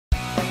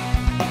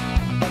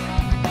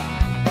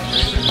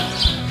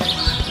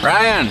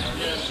Ryan!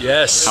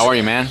 Yes. How are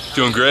you, man?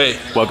 Doing great.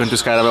 Welcome to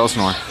Skydive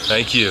Elsinore.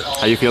 Thank you.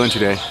 How you feeling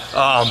today?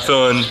 Oh, I'm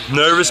feeling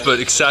nervous but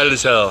excited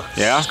as hell.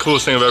 Yeah? It's the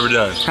coolest thing I've ever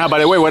done. By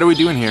the way, what are we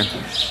doing here?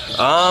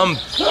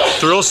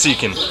 Thrill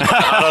seeking.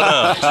 I don't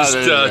know.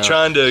 Just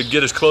trying to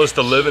get as close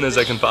to living as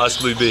I can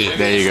possibly be.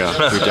 There you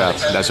go. Good job.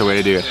 That's the way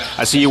to do it.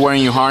 I see you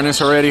wearing your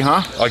harness already,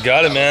 huh? I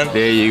got it, man.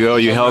 There you go.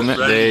 Your helmet.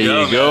 There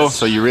you go.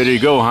 So you're ready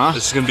to go, huh?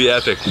 This is going to be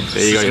epic. This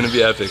is going to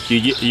be epic.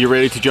 You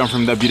ready to jump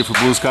from that beautiful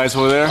blue skies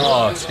over there?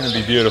 Oh, it's going to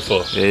be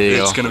beautiful. There you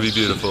go. It's going to be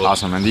beautiful.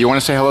 Awesome, man. Do you want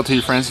to say hello to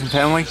your friends and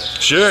family?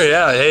 Sure,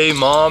 yeah. Hey,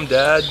 Mom,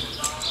 Dad.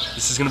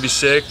 This is going to be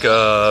sick.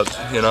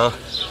 You know,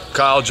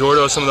 Kyle,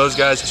 Jordo, some of those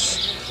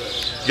guys.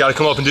 You got to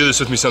come up and do this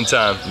with me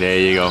sometime. There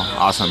you go.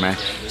 Awesome, man.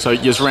 So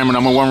just remember,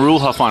 #1 rule,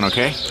 have fun,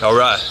 okay? All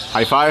right.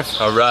 High five.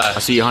 All right.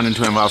 I'll see you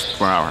 120 miles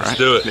per hour, right? Let's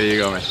do it. There you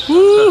go, man.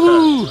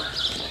 Woo-hoo!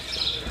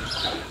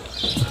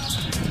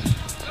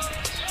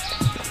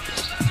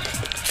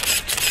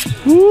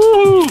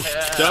 Woo!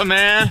 What's up,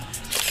 man?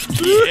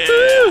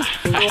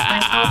 Yeah!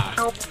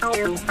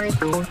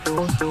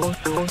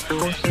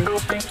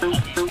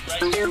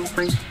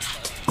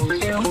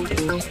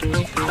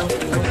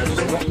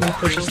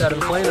 Push us out of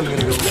the plane. I'm going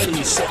to go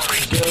ready, set,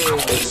 go.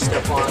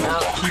 Step on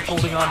out. Keep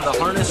holding on to the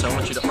harness. I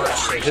want you to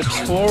arch the hips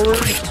forward.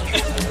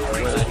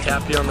 I'm going to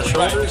tap you on the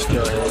shoulders.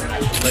 Go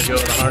ahead. Let go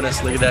of the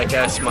harness. Look at that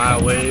guy.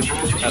 Smile, wave.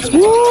 Have some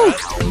fun.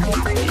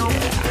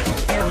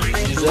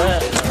 Yeah. Use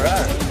that. All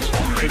right.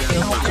 Good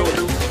jump.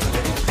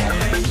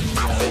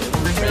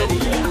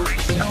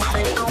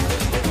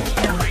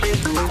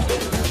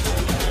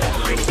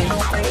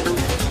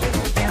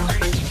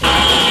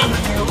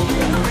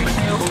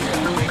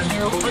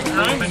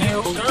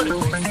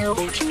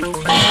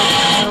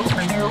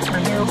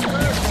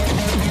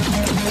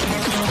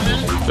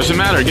 Doesn't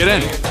matter, get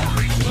in.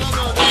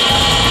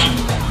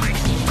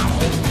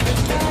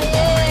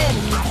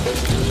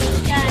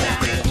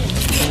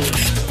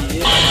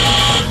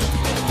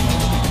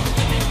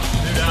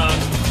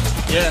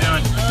 Yeah.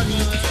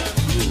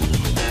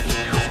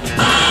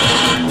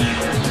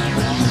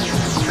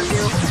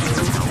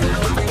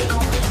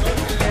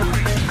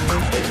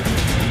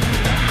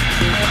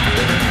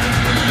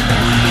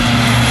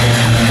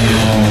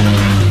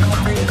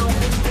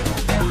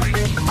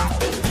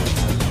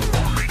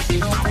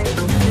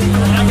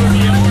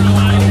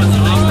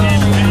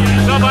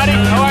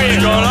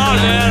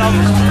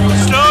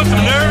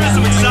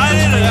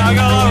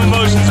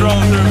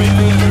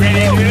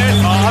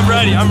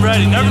 I'm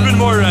ready. Never been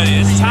more ready.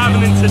 It's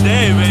happening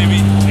today,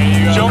 baby. There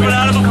you go. Jumping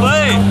out of a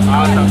plane.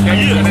 Awesome.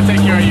 He's gonna take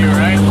care of you,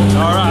 right?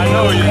 All right, I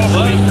know he is.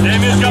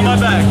 Damien's got my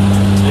back.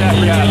 Yeah.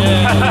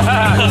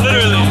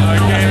 Literally.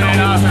 Okay,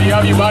 man. Awesome. You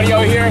have your buddy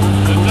over here?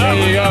 There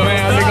you go,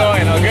 man. How's it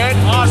going? All good?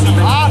 Awesome.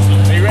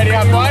 Awesome. Are you ready to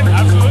have fun?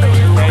 Absolutely.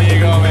 There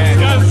you go, man.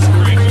 Guys, this is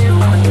great.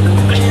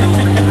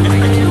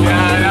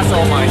 Yeah, that's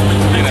all mine.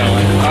 You know.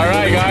 All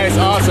right, guys.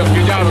 Awesome.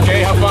 Good job.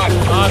 Okay, have fun.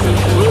 Awesome.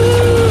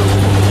 Woo!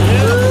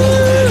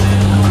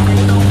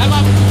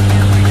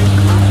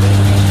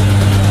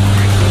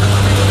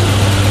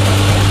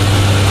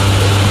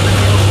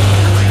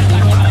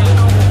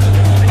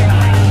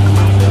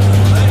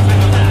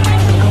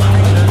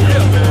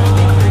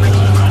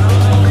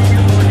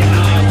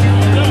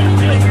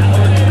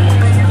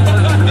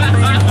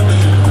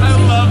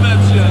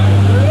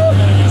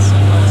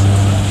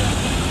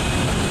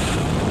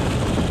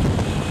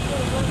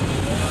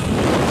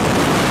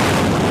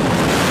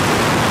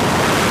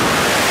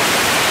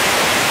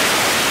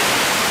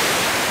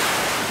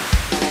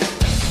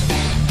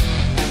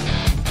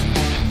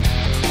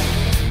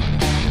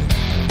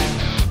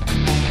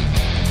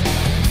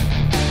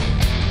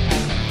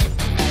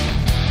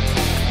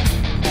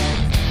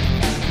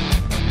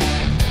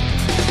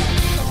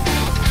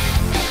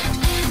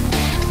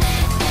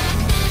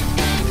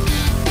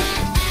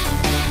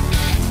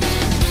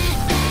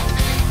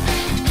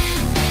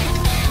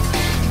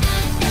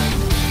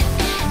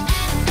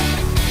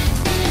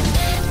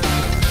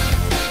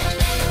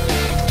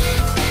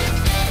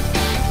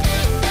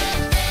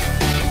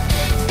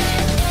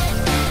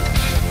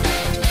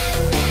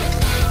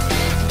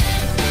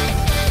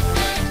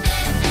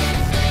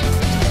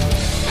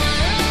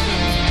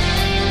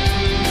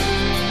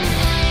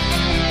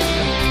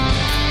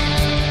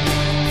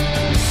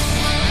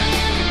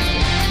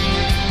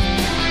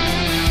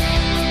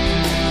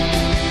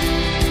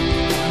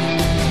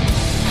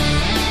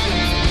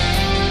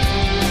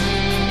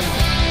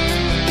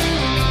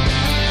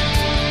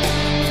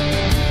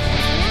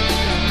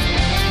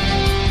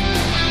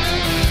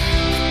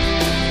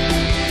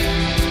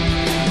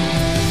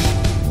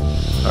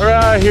 All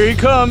right, here he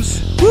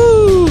comes.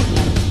 Woo! Woo!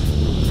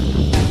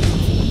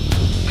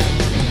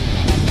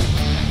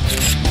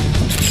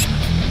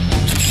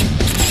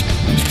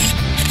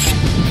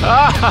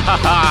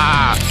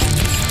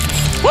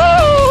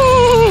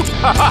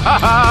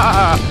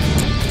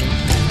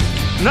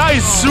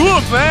 Nice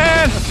swoop,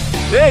 man.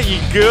 There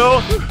you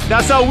go.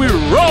 That's how we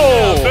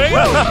roll.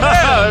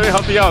 Let me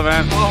help you out,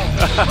 man.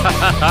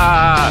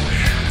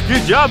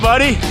 Good job,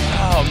 buddy.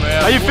 Oh, Oh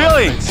man. How you what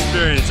feeling? an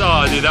experience.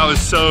 Oh dude, that was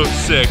so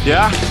sick.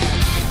 Yeah?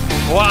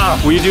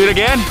 Wow. Will you do it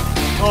again?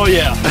 Oh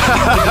yeah.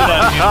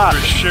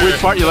 For sure. Which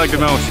part you like the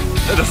most?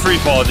 The free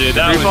fall, dude.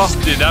 That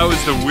was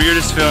the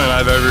weirdest feeling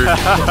I've ever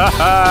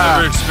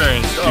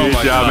experienced. Good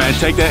job, man.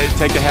 Take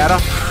the hat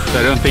off. So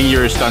I don't think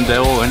you're a stunt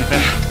devil or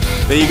anything.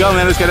 There you go,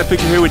 man. Let's get a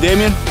picture here with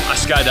Damien. I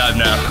skydive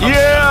now.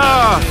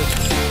 Yeah!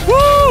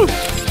 Woo!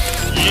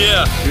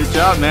 Yeah. Good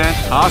job, man.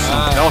 Awesome.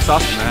 That was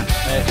awesome, man.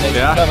 Hey, thanks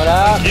Yeah. for coming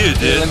out. You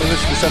did. Let me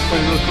listen this up for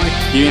you real quick.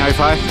 Give me a high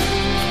five.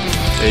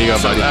 There you go,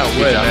 buddy. That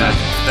Good way, job, man.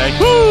 Thank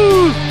you.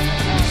 Woo!